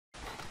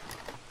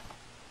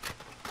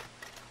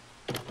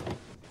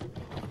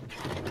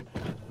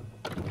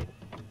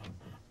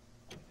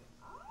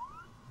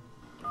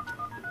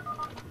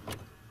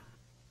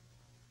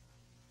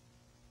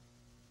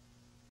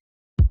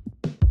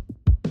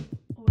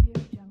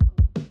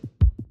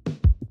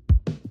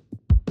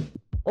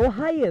Oh,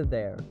 hiya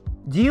there.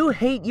 Do you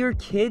hate your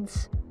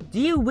kids? Do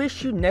you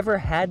wish you never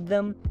had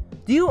them?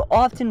 Do you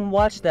often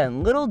watch that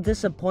little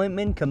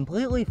disappointment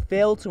completely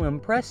fail to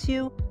impress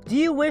you? Do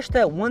you wish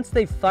that once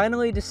they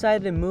finally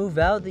decide to move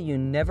out that you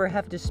never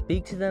have to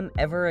speak to them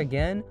ever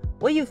again?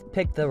 Well, you've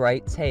picked the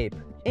right tape.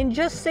 In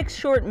just 6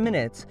 short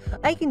minutes,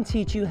 I can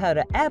teach you how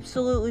to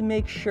absolutely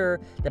make sure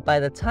that by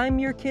the time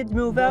your kids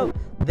move out,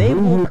 they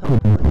will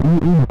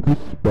completely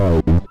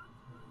despise.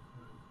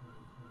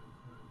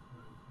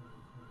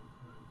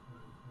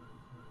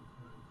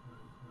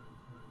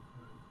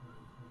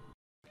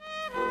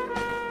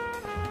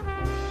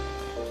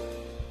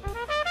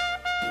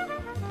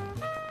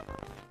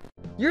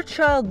 Your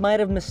child might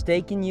have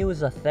mistaken you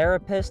as a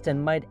therapist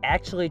and might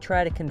actually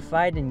try to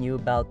confide in you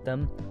about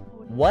them.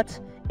 What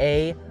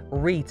a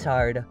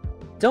retard.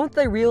 Don't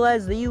they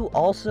realize that you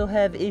also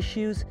have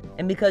issues?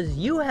 And because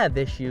you have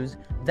issues,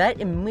 that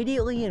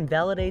immediately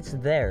invalidates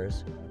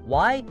theirs.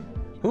 Why?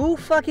 Who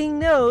fucking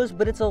knows,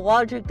 but it's a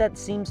logic that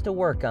seems to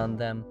work on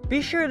them.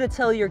 Be sure to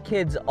tell your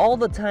kids all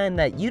the time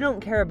that you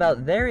don't care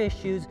about their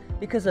issues,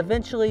 because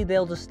eventually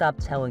they'll just stop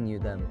telling you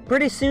them.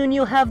 Pretty soon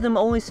you'll have them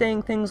only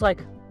saying things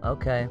like,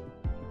 okay.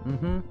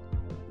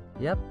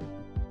 Yep.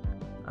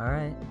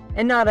 Alright.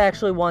 And not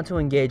actually want to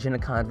engage in a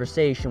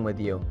conversation with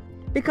you.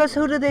 Because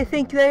who do they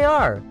think they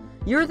are?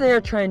 You're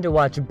there trying to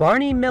watch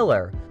Barney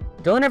Miller.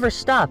 Don't ever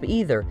stop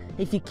either.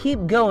 If you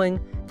keep going,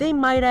 they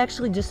might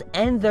actually just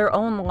end their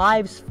own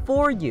lives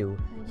for you.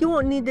 You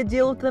won't need to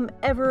deal with them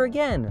ever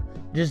again.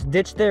 Just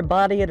ditch their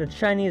body at a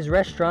Chinese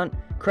restaurant,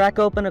 crack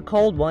open a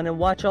cold one, and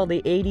watch all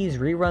the 80s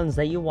reruns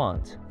that you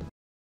want.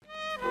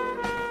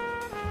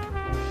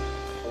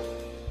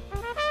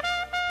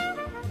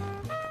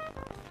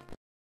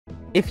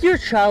 If your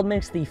child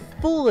makes the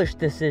foolish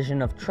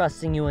decision of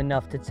trusting you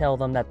enough to tell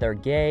them that they're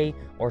gay,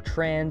 or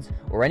trans,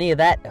 or any of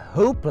that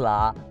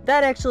hoopla,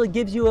 that actually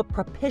gives you a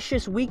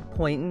propitious weak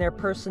point in their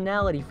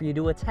personality for you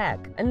to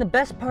attack. And the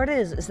best part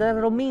is that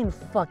it'll mean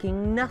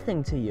fucking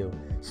nothing to you,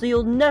 so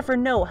you'll never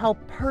know how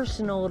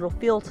personal it'll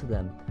feel to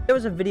them. There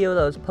was a video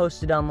that was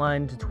posted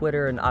online to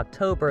Twitter in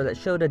October that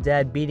showed a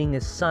dad beating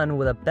his son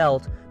with a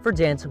belt for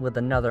dancing with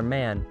another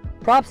man.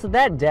 Props to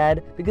that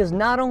dad, because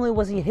not only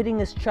was he hitting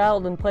his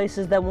child in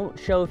places that won't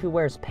show if he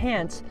wears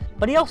pants,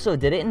 but he also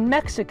did it in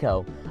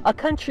Mexico, a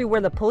country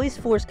where the police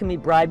force can be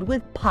bribed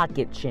with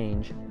pocket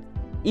change.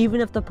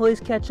 Even if the police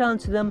catch on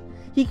to them,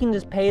 he can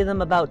just pay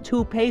them about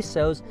 2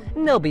 pesos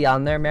and they'll be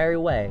on their merry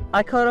way.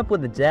 I caught up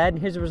with the dad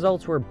and his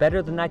results were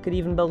better than I could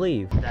even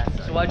believe.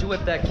 So why'd you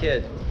whip that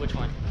kid? Which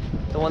one?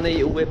 The one that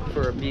you whipped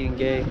for being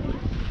gay.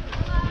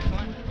 Which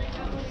one?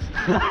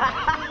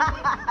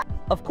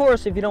 Of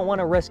course, if you don't want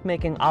to risk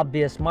making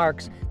obvious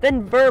marks,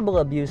 then verbal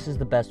abuse is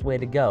the best way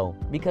to go.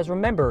 Because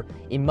remember,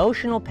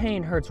 emotional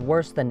pain hurts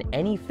worse than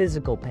any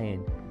physical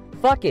pain.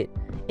 Fuck it.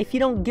 If you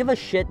don't give a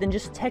shit, then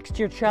just text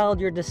your child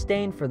your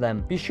disdain for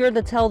them. Be sure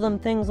to tell them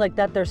things like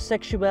that their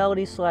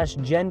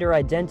sexuality/gender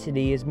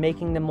identity is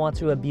making them want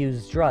to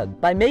abuse drugs.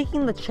 By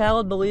making the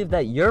child believe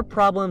that your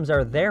problems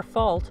are their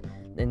fault,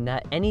 and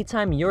that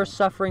anytime you're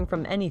suffering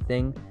from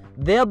anything,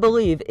 they'll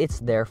believe it's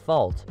their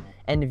fault.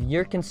 And if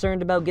you're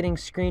concerned about getting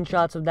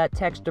screenshots of that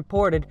text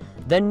reported,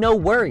 then no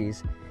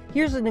worries.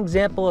 Here's an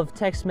example of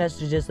text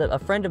messages that a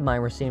friend of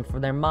mine received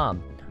from their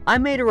mom. I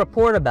made a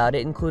report about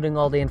it, including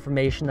all the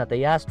information that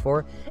they asked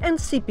for, and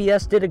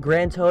CPS did a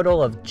grand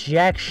total of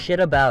jack shit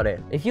about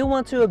it. If you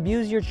want to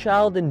abuse your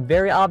child in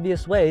very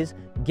obvious ways,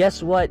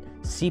 guess what?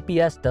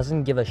 CPS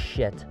doesn't give a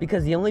shit.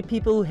 Because the only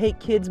people who hate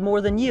kids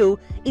more than you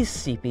is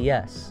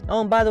CPS.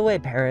 Oh, and by the way,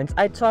 parents,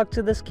 I talked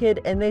to this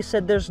kid and they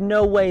said there's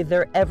no way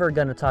they're ever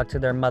gonna talk to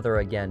their mother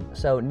again.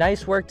 So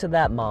nice work to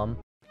that mom.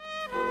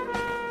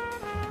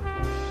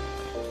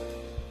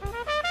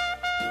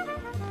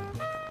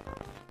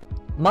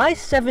 My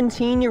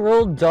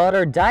 17-year-old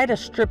daughter dyed a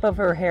strip of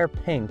her hair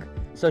pink,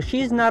 so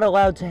she's not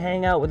allowed to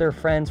hang out with her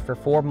friends for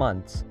 4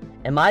 months.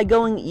 Am I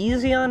going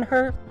easy on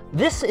her?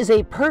 This is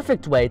a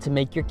perfect way to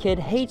make your kid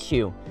hate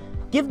you.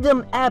 Give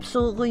them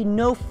absolutely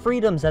no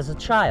freedoms as a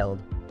child.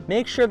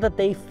 Make sure that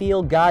they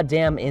feel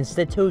goddamn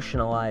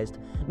institutionalized.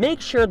 Make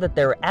sure that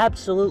they're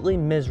absolutely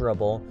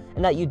miserable,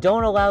 and that you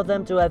don't allow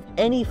them to have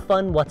any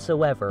fun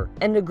whatsoever.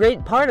 And the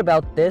great part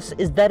about this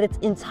is that it's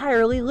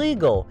entirely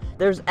legal.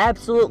 There's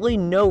absolutely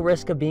no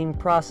risk of being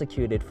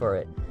prosecuted for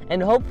it.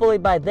 And hopefully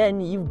by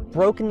then, you've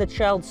broken the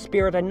child's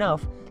spirit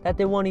enough that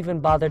they won't even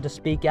bother to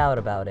speak out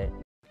about it.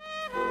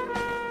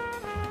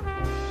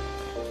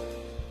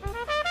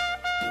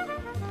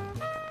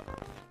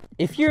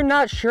 If you're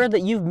not sure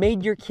that you've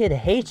made your kid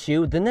hate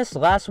you, then this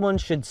last one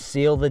should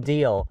seal the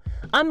deal.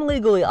 I'm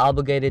legally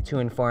obligated to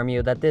inform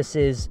you that this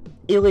is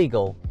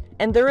illegal,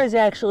 and there is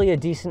actually a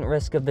decent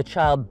risk of the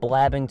child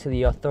blabbing to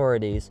the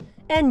authorities,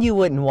 and you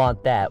wouldn't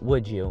want that,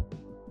 would you?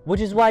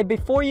 Which is why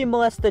before you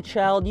molest the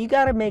child, you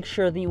gotta make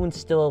sure that you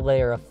instill a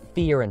layer of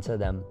fear into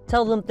them.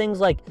 Tell them things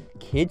like,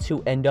 kids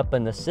who end up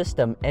in the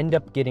system end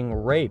up getting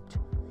raped.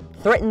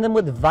 Threaten them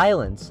with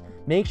violence.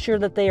 Make sure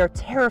that they are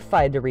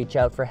terrified to reach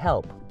out for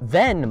help.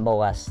 Then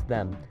molest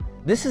them.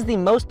 This is the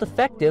most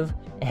effective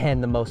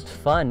And the most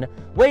fun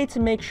way to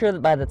make sure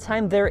that by the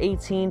time they're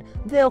 18,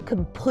 they'll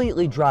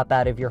completely drop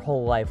out of your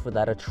whole life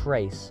without a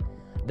trace.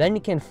 Then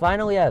you can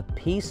finally have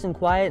peace and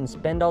quiet and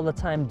spend all the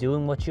time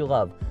doing what you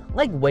love,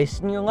 like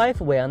wasting your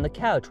life away on the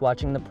couch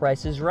watching The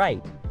Price is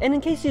Right. And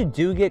in case you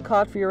do get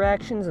caught for your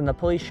actions and the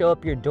police show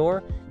up your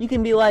door, you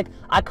can be like,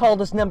 I call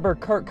this number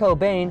Kurt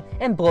Cobain,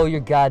 and blow your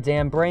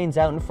goddamn brains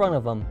out in front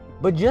of them.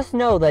 But just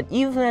know that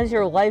even as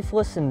you're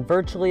lifeless and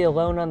virtually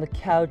alone on the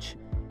couch,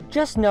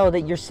 just know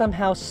that you're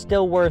somehow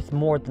still worth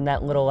more than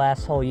that little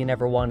asshole you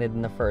never wanted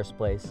in the first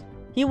place.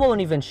 He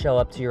won't even show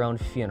up to your own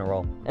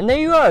funeral. And there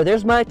you are,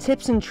 there's my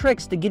tips and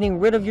tricks to getting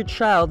rid of your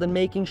child and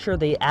making sure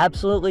they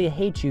absolutely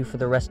hate you for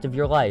the rest of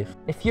your life.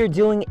 If you're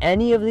doing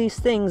any of these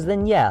things,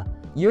 then yeah,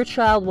 your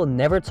child will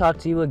never talk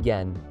to you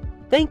again.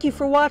 Thank you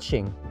for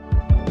watching.